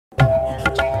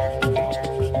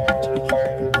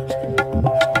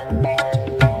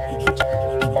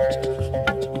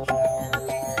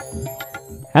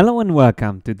Hello and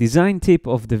welcome to Design Tip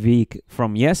of the Week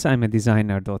from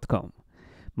YesI'mADesigner.com.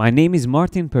 My name is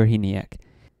Martin Perhiniak,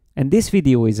 and this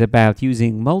video is about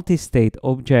using multi-state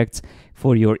objects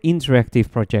for your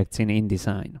interactive projects in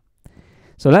InDesign.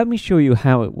 So let me show you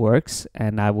how it works,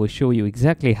 and I will show you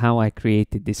exactly how I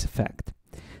created this effect.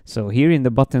 So here in the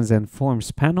Buttons and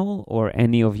Forms panel, or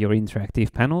any of your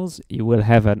interactive panels, you will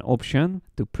have an option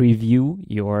to preview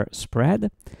your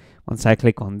spread. Once I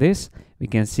click on this, we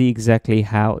can see exactly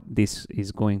how this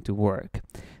is going to work.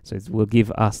 So it will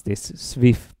give us this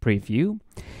swift preview.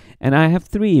 And I have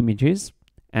 3 images.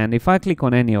 And if I click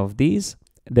on any of these,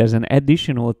 there's an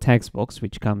additional text box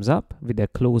which comes up with a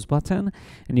close button.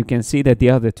 And you can see that the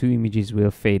other 2 images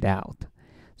will fade out.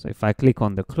 So if I click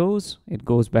on the close, it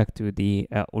goes back to the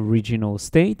original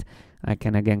state. I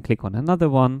can again click on another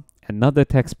one. Another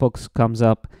text box comes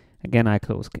up. Again, I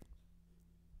close.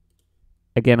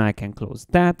 Again, I can close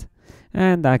that,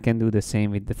 and I can do the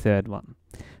same with the third one.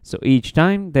 So each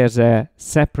time there's a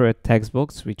separate text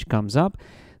box which comes up.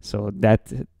 So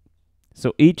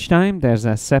each time there's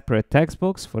a separate text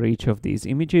box for each of these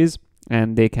images,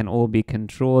 and they can all be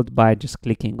controlled by just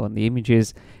clicking on the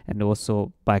images and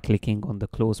also by clicking on the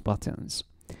close buttons.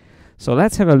 So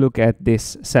let's have a look at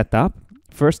this setup.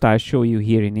 First, I'll show you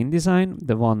here in InDesign,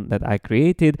 the one that I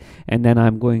created, and then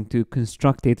I'm going to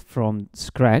construct it from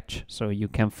scratch so you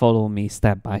can follow me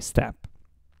step by step.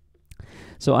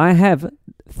 So I have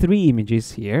 3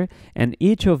 images here, and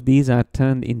each of these are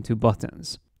turned into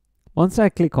buttons. Once I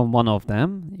click on one of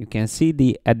them, you can see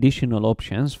the additional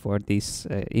options for this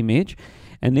image,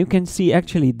 and you can see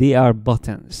actually they are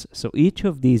buttons. So each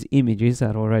of these images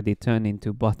are already turned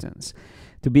into buttons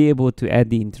to be able to add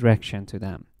the interaction to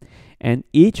them. And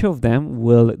each of them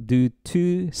will do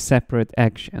 2 separate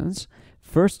actions.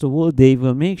 First of all, they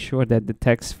will make sure that the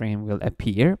text frame will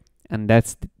appear. And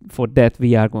for that,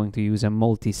 we are going to use a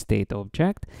multi-state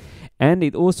object. And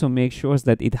it also makes sure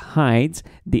that it hides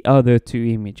the other 2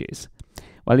 images.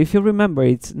 Well, if you remember,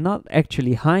 it's not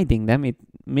actually hiding them. It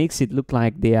makes it look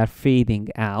like they are fading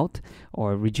out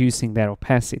or reducing their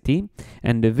opacity.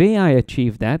 And the way I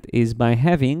achieve that is by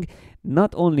having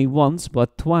not only once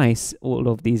but twice all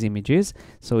of these images.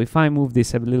 So if I move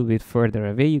this a little bit further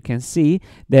away, you can see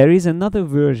there is another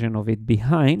version of it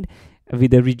behind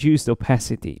with a reduced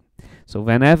opacity. So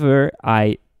whenever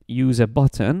I use a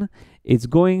button, it's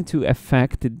going to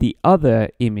affect the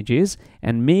other images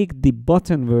and make the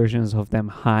button versions of them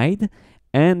hide,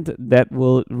 and that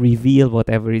will reveal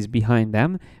whatever is behind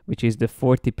them, which is the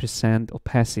 40%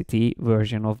 opacity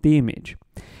version of the image.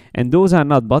 And those are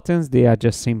not buttons, they are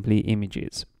just simply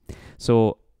images.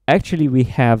 So actually we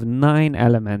have 9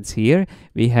 elements here.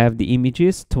 We have the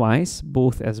images twice,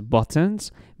 both as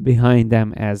buttons, behind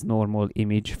them as normal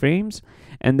image frames.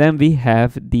 And then we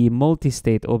have the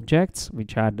multi-state objects,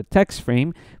 which are the text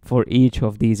frame for each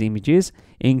of these images,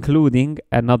 including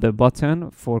another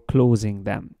button for closing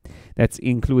them. That's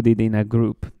included in a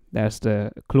group. There's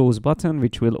the close button,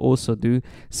 which will also do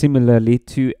similarly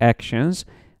 2 actions.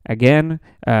 Again,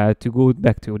 to go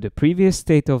back to the previous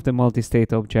state of the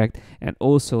multi-state object, and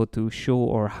also to show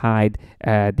or hide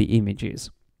the images.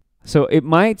 So it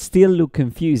might still look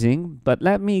confusing, but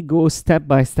let me go step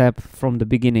by step from the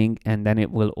beginning, and then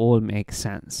it will all make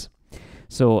sense.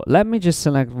 So let me just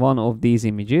select one of these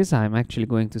images. I'm actually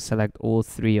going to select all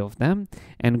 3 of them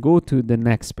and go to the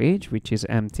next page, which is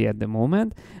empty at the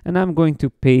moment, and I'm going to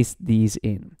paste these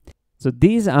in. So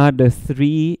these are the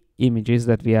 3 images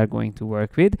that we are going to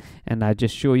work with, and I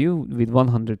just show you with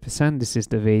 100%, this is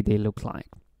the way they look like.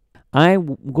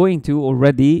 I'm going to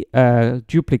already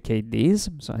duplicate these.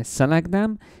 So I select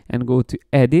them and go to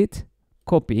Edit,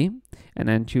 Copy, and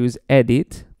then choose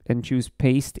Edit and choose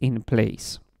Paste in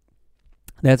Place.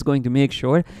 That's going to make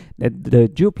sure that the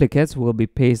duplicates will be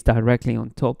pasted directly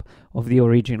on top of the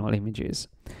original images.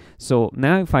 So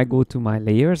now if I go to my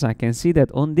layers, I can see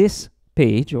that on this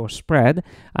page or spread,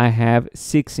 I have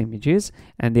 6 images,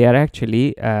 and they are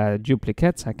actually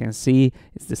duplicates. I can see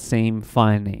it's the same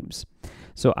file names.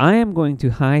 So I am going to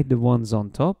hide the ones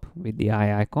on top with the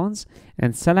eye icons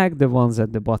and select the ones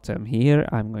at the bottom here.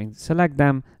 I'm going to select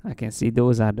them. I can see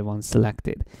those are the ones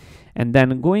selected. And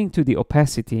then going to the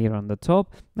opacity here on the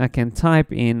top, I can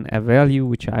type in a value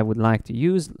which I would like to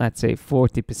use, let's say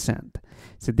 40%.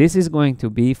 So this is going to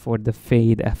be for the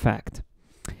fade effect.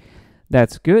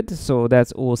 That's good. So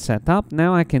that's all set up.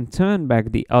 Now I can turn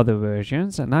back the other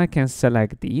versions, and I can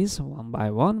select these one by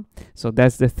one. So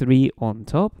that's the 3 on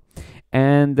top.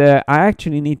 And I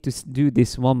actually need to do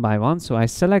this one by one. So I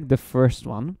select the first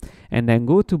one and then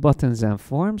go to Buttons and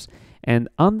Forms, and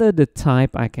under the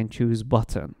type I can choose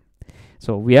button.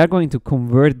 So we are going to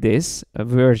convert this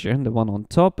version, the one on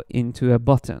top, into a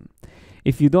button.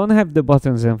 If you don't have the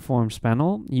buttons and forms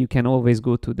panel, you can always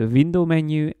go to the window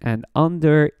menu, and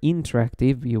under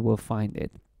interactive you will find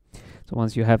it. So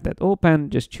once you have that open,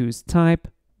 just choose type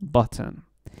button.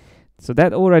 So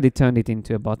that already turned it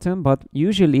into a button, but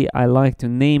usually I like to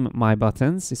name my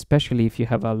buttons, especially if you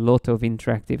have a lot of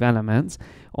interactive elements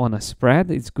on a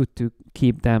spread. It's good to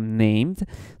keep them named.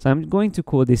 So I'm going to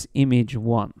call this image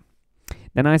 1.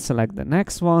 Then I select the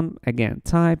next one, again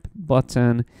type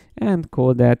button, and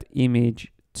call that image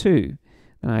 2.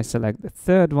 Then I select the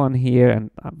third one here,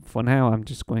 and for now I'm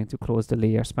just going to close the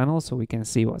layers panel so we can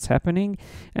see what's happening.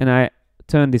 And I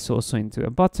turn this also into a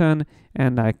button,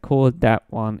 and I call that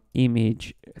one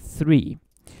image 3.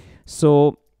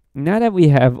 So now that we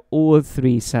have all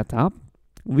three set up,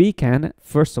 we can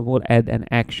first of all add an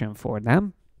action for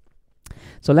them.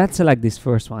 So let's select this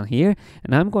first one here,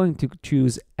 and I'm going to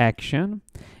choose action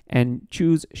and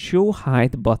choose show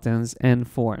hide buttons and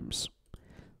forms.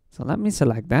 So let me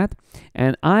select that,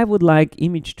 and I would like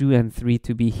image 2 and 3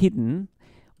 to be hidden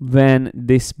when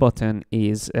this button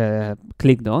is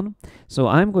clicked on. So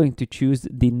I'm going to choose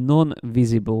the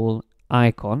non-visible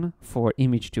icon for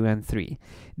image 2 and 3.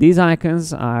 These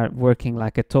icons are working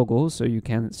like a toggle, so you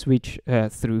can switch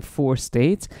through 4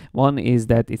 states. One is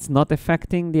that it's not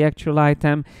affecting the actual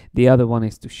item, the other one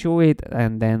is to show it,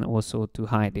 and then also to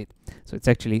hide it. So it's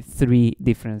actually 3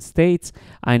 different states.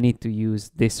 I need to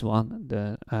use this one,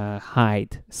 the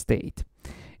hide state.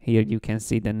 Here you can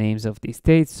see the names of these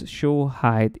states: show,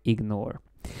 hide, ignore.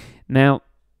 Now,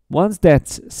 once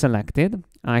that's selected,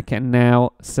 I can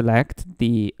now select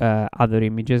the other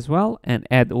image as well and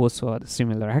add also a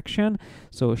similar action.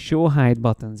 So show hide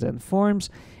buttons and forms.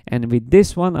 And with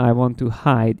this one, I want to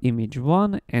hide image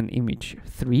 1 and image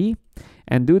 3.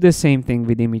 And do the same thing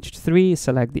with image 3.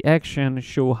 Select the action,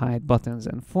 show hide buttons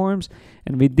and forms.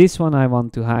 And with this one, I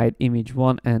want to hide image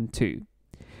 1 and 2.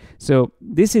 So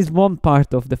this is one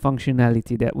part of the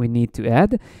functionality that we need to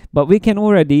add, but we can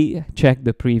already check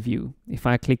the preview. If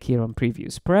I click here on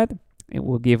preview spread, it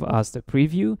will give us the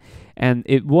preview, and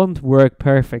it won't work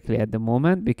perfectly at the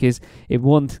moment because it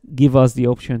won't give us the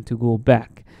option to go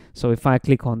back. So if I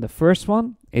click on the first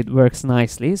one, it works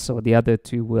nicely, so the other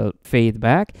two will fade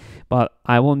back, but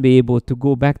I won't be able to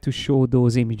go back to show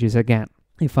those images again.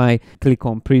 If I click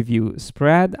on preview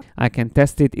spread, I can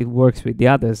test it. It works with the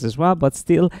others as well, but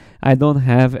still I don't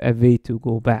have a way to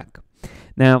go back.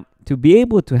 Now, to be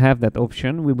able to have that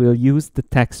option, we will use the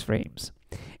text frames.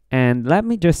 And let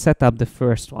me just set up the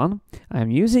first one. I'm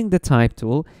using the type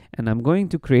tool, and I'm going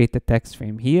to create a text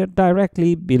frame here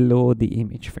directly below the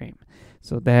image frame.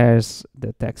 So there's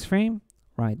the text frame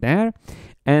right there.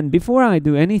 And before I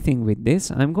do anything with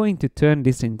this, I'm going to turn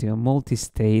this into a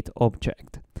multi-state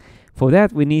object. For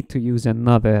that, we need to use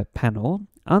another panel.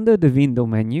 Under the window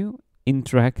menu,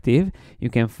 interactive, you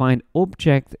can find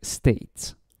object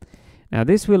states. Now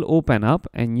this will open up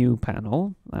a new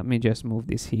panel. Let me just move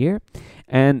this here.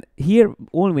 And here,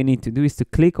 all we need to do is to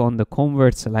click on the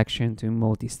convert selection to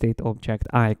multi-state object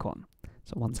icon.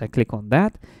 So once I click on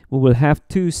that, we will have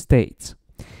 2 states.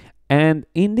 And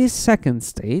in this second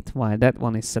state, while that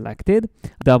one is selected,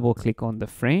 double click on the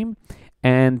frame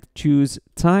and choose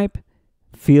type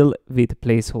fill with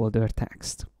placeholder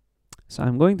text. So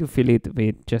I'm going to fill it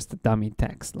with just a dummy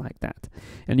text like that.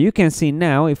 And you can see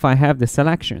now, if I have the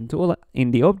selection tool,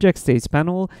 in the object states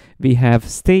panel, we have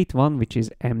state 1, which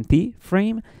is empty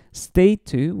frame, state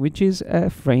 2, which is a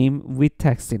frame with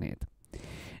text in it.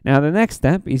 Now the next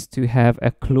step is to have a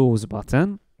close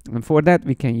button. And for that,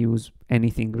 we can use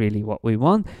anything really what we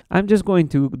want. I'm just going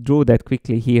to draw that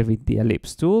quickly here with the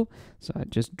ellipse tool. So I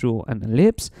just draw an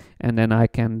ellipse, and then I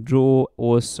can draw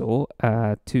also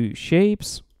 2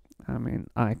 shapes. I mean,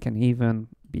 I can even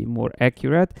be more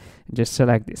accurate. Just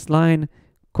select this line,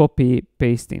 copy,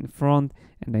 paste in front,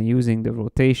 and then using the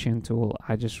rotation tool,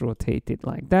 I just rotate it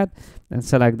like that. Then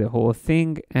select the whole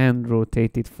thing and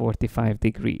rotate it 45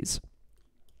 degrees.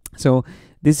 So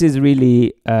this is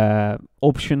really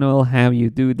optional how you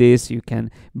do this. You can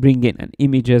bring in an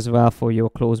image as well for your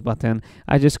close button.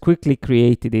 I just quickly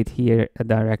created it here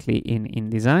directly in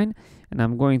InDesign, and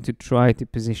I'm going to try to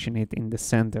position it in the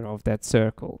center of that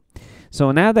circle.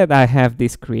 So now that I have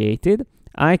this created,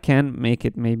 I can make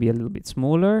it maybe a little bit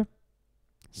smaller,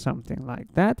 something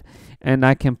like that, and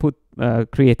I can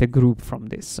create a group from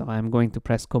this. So I'm going to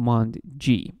press Command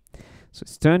G. So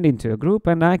it's turned into a group,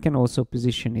 and I can also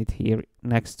position it here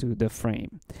next to the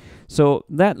frame. So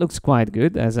that looks quite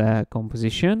good as a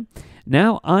composition.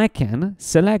 Now I can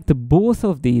select both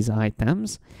of these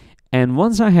items And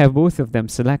once I have both of them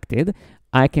selected,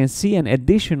 I can see an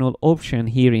additional option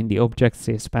here in the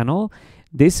Objects panel,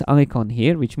 this icon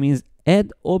here, which means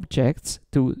add objects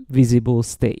to visible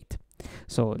state.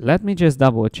 So let me just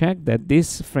double check that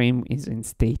this frame is in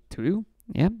state 2.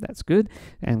 Yeah, that's good.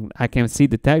 And I can see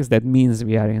the text, that means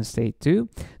we are in state 2.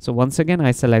 So once again,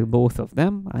 I select both of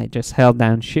them. I just held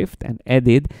down Shift and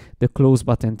added the close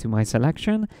button to my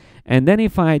selection. And then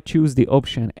if I choose the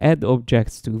option add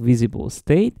objects to visible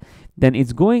state, then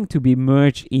it's going to be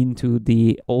merged into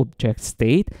the object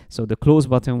state. So the close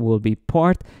button will be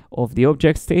part of the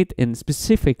object state, and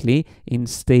specifically in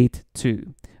state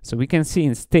 2. So we can see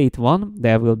in state 1,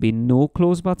 there will be no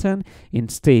close button. In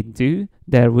state 2,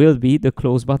 there will be the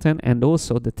close button and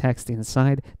also the text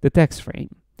inside the text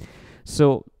frame.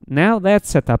 So now that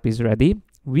setup is ready,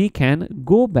 we can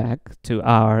go back to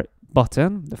our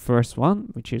button, the first one,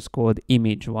 which is called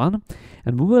image 1,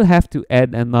 and we will have to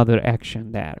add another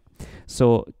action there.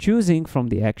 So choosing from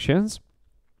the actions,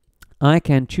 I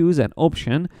can choose an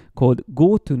option called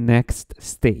go to next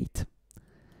state.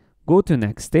 Go to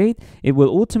next state, it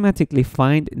will automatically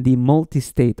find the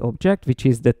multi-state object, which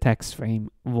is the text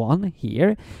frame 1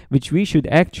 here, which we should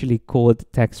actually call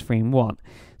text frame 1.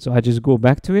 So I just go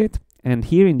back to it, and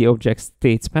here in the object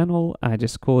states panel, I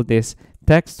just call this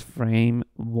text frame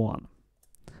 1.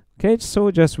 Okay,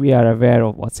 so just we are aware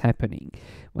of what's happening.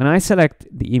 When I select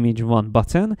the image 1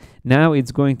 button, now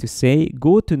it's going to say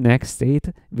go to next state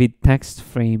with text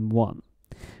frame 1.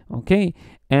 Okay,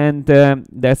 and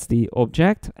that's the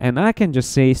object, and I can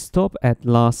just say stop at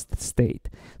last state,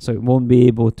 so it won't be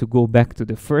able to go back to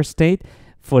the first state.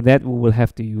 For that, we will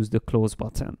have to use the close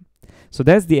button. So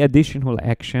that's the additional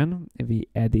action we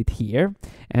added here,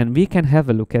 and we can have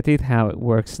a look at it how it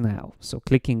works now. So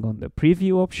clicking on the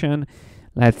preview option,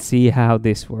 let's see how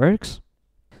this works.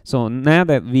 So now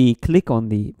that we click on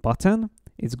the button,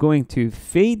 it's going to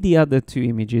fade the other two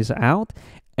images out,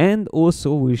 and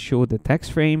also will show the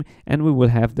text frame, and we will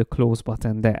have the close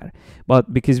button there.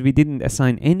 But because we didn't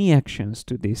assign any actions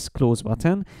to this close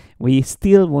button, we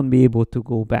still won't be able to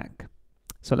go back.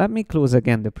 So let me close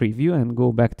again the preview and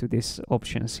go back to these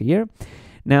options here.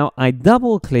 Now I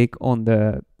double click on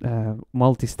the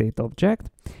multi-state object,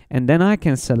 and then I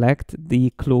can select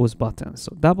the close button.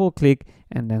 So double click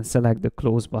and then select the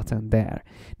close button there.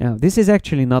 Now this is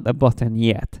actually not a button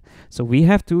yet, so we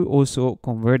have to also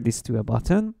convert this to a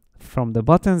button. From the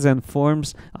buttons and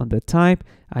forms on the type,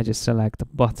 I just select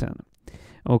button.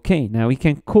 Okay, now we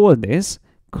can call this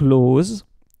close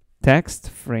text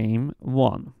frame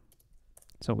 1.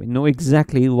 So we know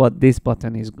exactly what this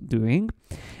button is doing.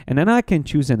 And then I can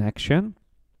choose an action.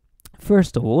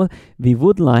 First of all, we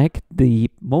would like the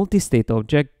multi-state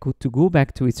object to go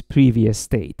back to its previous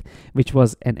state, which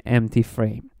was an empty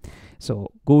frame.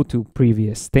 So go to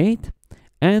previous state,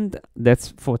 and that's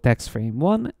for text frame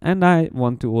 1, and I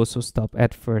want to also stop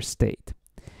at first state.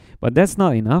 But that's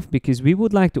not enough, because we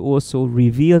would like to also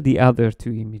reveal the other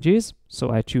two images.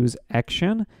 So I choose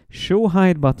action, show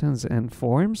hide buttons and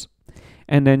forms,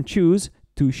 and then choose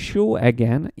to show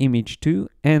again image 2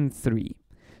 and 3.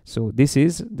 So this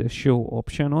is the show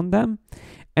option on them,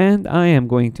 and I am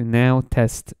going to now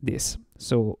test this.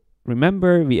 So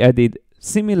remember, we added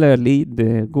similarly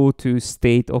the go to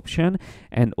state option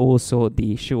and also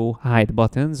the show hide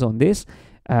buttons on this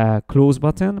close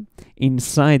button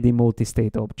inside the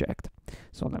multi-state object.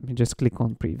 So let me just click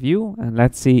on preview, and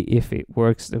let's see if it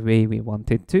works the way we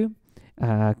want it to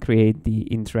create the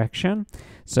interaction.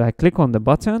 So I click on the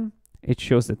button, it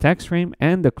shows the text frame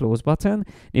and the close button.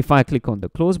 If I click on the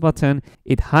close button,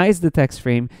 it hides the text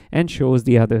frame and shows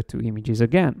the other two images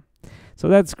again. So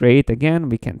that's great. Again,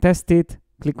 we can test it,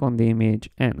 click on the image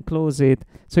and close it.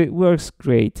 So it works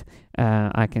great.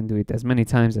 I can do it as many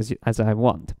times as I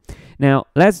want. Now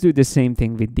let's do the same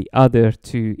thing with the other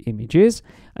two images.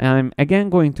 I'm again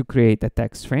going to create a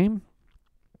text frame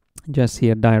just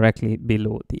here directly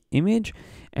below the image,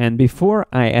 and before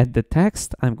I add the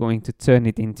text, I'm going to turn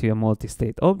it into a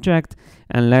multi-state object,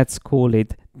 and let's call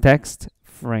it text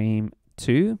frame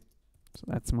 2. So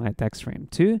that's my text frame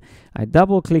 2. I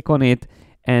double click on it,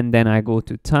 and then I go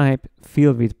to type,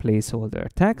 fill with placeholder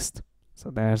text. So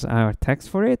there's our text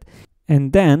for it.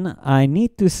 And then I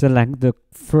need to select the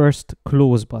first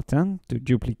close button to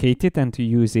duplicate it and to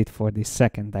use it for the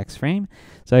second text frame.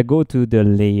 So I go to the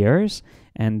layers,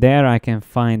 and there I can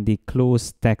find the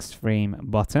close text frame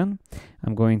button.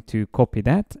 I'm going to copy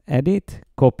that, edit,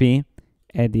 copy,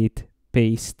 edit,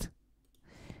 paste.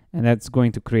 And that's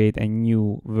going to create a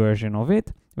new version of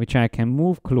it, which I can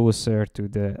move closer to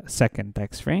the second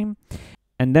text frame.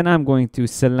 And then I'm going to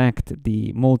select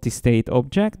the multi-state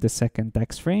object, the second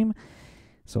text frame.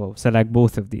 So select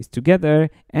both of these together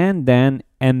and then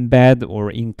embed or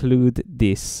include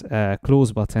this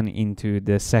close button into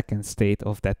the second state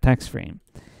of that text frame,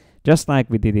 just like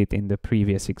we did it in the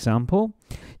previous example.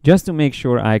 Just to make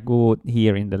sure, I go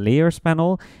here in the layers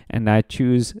panel and I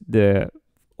choose the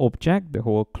object, the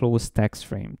whole close text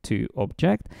frame to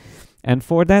object. And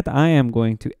for that, I am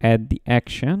going to add the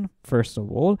action, first of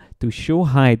all, to show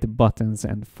hide buttons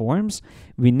and forms.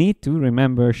 We need to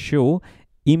remember show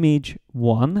image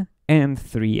 1 and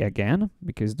 3 again,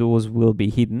 because those will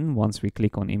be hidden once we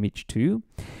click on image 2.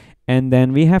 And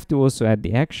then we have to also add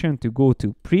the action to go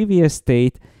to previous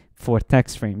state for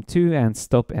text frame 2 and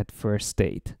stop at first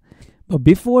state. But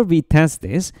before we test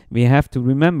this, we have to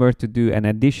remember to do an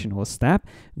additional step.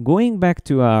 Going back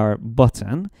to our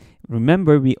button,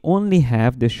 remember we only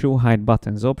have the show hide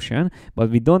buttons option,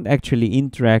 but we don't actually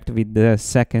interact with the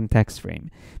second text frame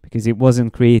because it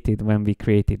wasn't created when we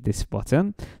created this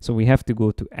button. So we have to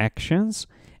go to actions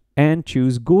and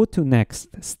choose go to next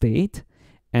state,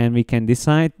 and we can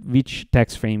decide which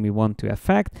text frame we want to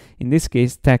affect. In this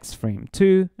case, text frame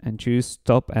 2, and choose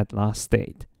stop at last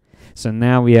state. So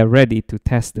now we are ready to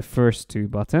test the first two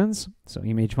buttons. So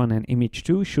image 1 and image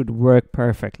 2 should work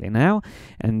perfectly now.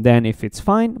 And then if it's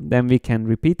fine, then we can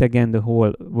repeat again the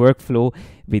whole workflow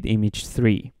with image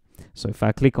 3. So if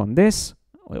I click on this,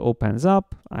 it opens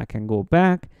up. I can go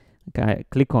back. I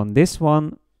click on this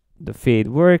one. The fade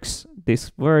works.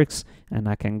 This works. And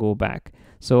I can go back.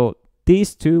 So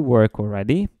these two work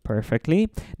already perfectly.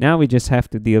 Now we just have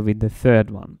to deal with the third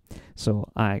one. So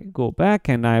I go back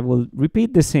and I will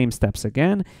repeat the same steps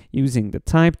again. Using the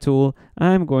type tool,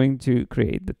 I'm going to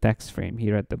create the text frame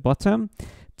here at the bottom,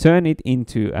 turn it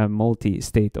into a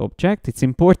multi-state object. It's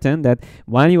important that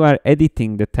while you are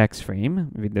editing the text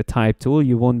frame with the type tool,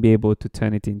 you won't be able to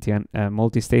turn it into a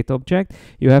multi-state object.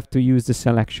 You have to use the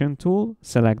selection tool,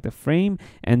 select the frame,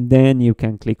 and then you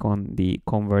can click on the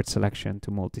convert selection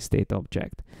to multi-state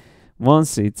object.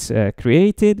 Once it's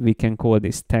created, we can call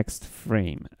this text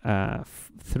frame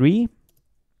 3,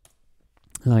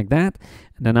 like that.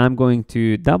 And then I'm going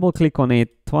to double click on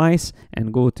it twice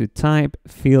and go to type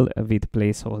fill with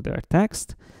placeholder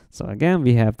text. So again,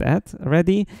 we have that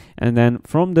ready. And then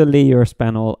from the layers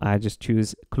panel, I just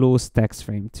choose close text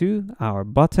frame 2, our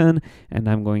button, and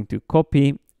I'm going to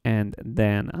copy and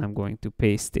then I'm going to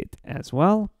paste it as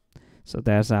well. So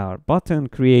there's our button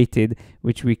created,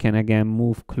 which we can again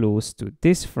move close to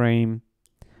this frame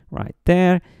right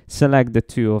there, select the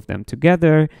two of them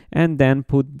together, and then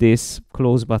put this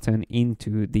close button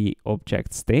into the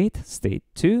object state, state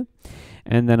 2.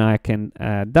 And then I can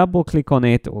double click on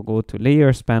it or go to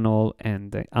layers panel,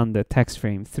 and under text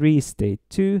frame 3, state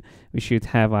 2, we should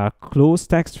have our close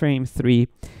text frame 3.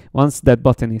 Once that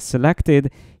button is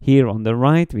selected, here on the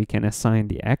right, we can assign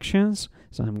the actions.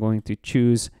 So I'm going to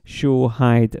choose show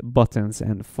hide buttons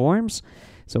and forms.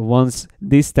 So once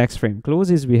this text frame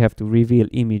closes, we have to reveal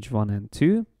image 1 and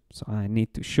 2. So I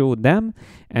need to show them.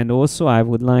 And also I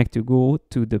would like to go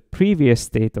to the previous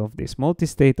state of this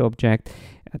multi-state object,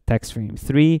 text frame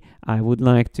 3. I would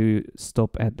like to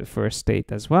stop at the first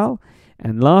state as well.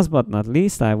 And last but not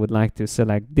least, I would like to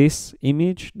select this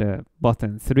image, the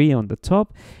button 3 on the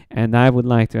top, and I would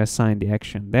like to assign the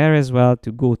action there as well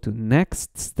to go to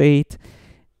next state,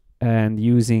 and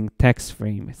using text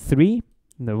frame 3,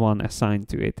 the one assigned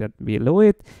to it below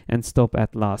it, and stop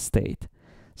at last state.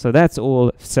 So that's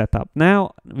all set up.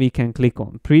 Now we can click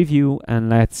on preview and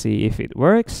let's see if it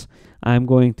works. I'm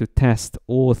going to test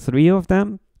all three of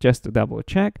them just to double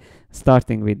check,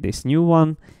 starting with this new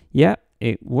one. Yeah,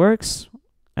 it works.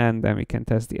 And then we can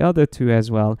test the other two as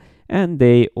well, and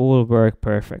they all work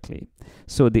perfectly.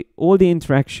 So all the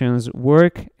interactions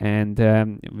work, and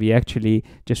we actually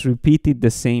just repeated the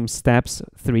same steps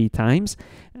 3 times.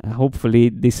 Hopefully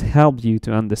this helped you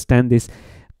to understand this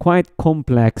quite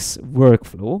complex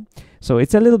workflow. So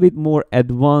it's a little bit more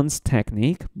advanced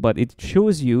technique, but it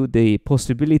shows you the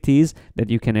possibilities that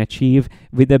you can achieve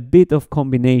with a bit of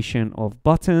combination of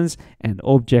buttons and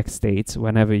object states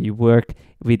whenever you work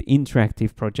with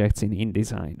interactive projects in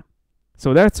InDesign.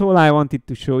 So that's all I wanted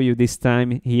to show you this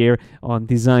time here on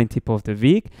Design Tip of the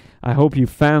Week. I hope you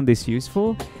found this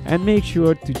useful, and make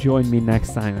sure to join me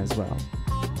next time as well.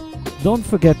 Don't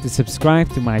forget to subscribe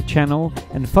to my channel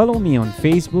and follow me on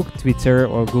Facebook, Twitter,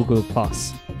 or Google+.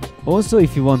 Also,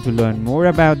 if you want to learn more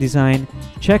about design,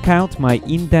 check out my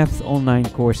in-depth online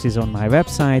courses on my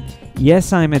website,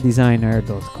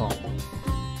 yesimadesigner.com.